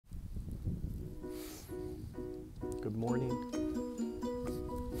Good morning.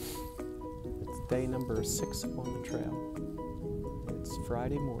 It's day number 6 on the trail. It's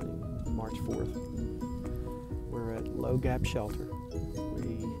Friday morning, March 4th. We're at Low Gap Shelter.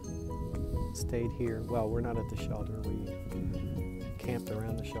 We stayed here. Well, we're not at the shelter. We camped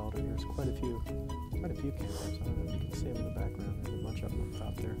around the shelter. There's quite a few campers. I don't know if you can see them in the background. There's a bunch of them up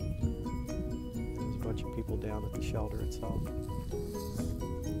top there. There's a bunch of people down at the shelter itself.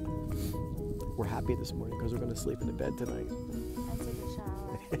 We're happy this morning because we're going to sleep in the bed tonight. I took a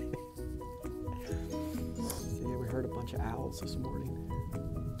shower. See, we heard a bunch of owls this morning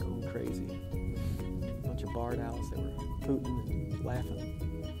going crazy. A bunch of barred owls that were hooting and laughing.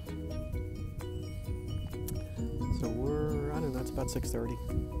 So I don't know, it's about 6:30.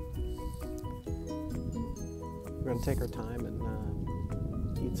 We're going to take our time and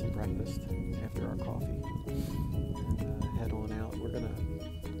eat some breakfast after our coffee and head on out.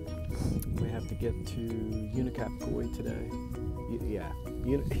 We have to get to Unicapcoy today.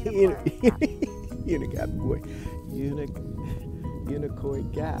 Unicapcoy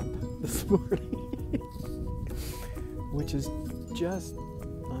Gap this morning, which is just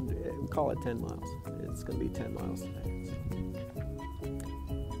under, we call it 10 miles. It's going to be 10 miles today.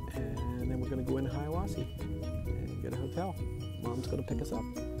 And then we're going to go into Hiawassee and get a hotel. Mom's going to pick us up.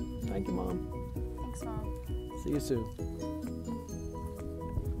 Thank you, Mom. Thanks, Mom. See you soon.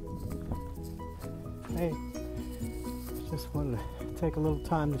 Hey, just wanted to take a little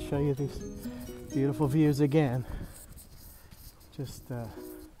time to show you these beautiful views again. Just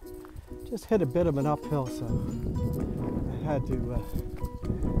hit a bit of an uphill, so I had to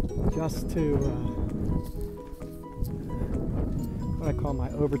adjust to what I call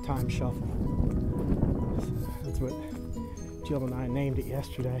my overtime shuffle. So that's what Jill and I named it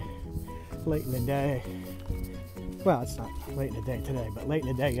yesterday, late in the day. Well, it's not late in the day today, but late in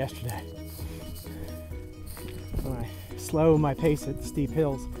the day yesterday. When I slow my pace at steep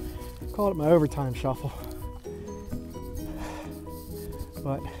hills, I call it my overtime shuffle.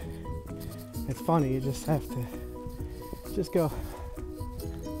 But it's funny, you just have to just go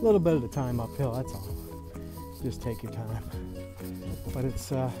a little bit at a time uphill, that's all. Just take your time. But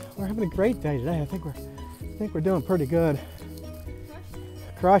it's we're having a great day today. I think we're doing pretty good.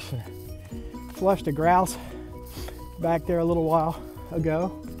 Crushing it. Flushed a grouse back there a little while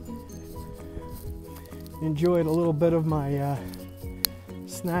ago. Enjoyed a little bit of my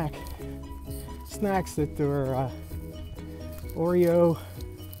snacks that were Oreo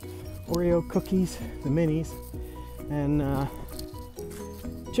cookies, the minis, and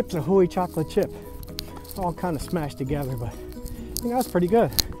Chips Ahoy chocolate chip, all kind of smashed together, but you know, it's pretty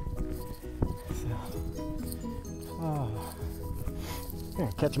good. So,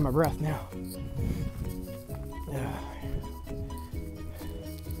 yeah, catching my breath now. Yeah.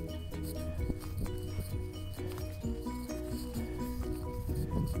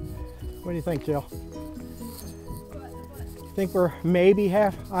 What do you think, Jill? Think we're maybe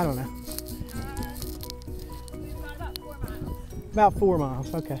half? I don't know. We've got about 4 miles. About 4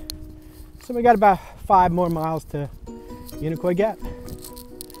 miles, okay. So we got about 5 more miles to Unicapcoy Gap.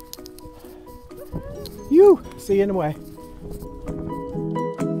 See you in the way.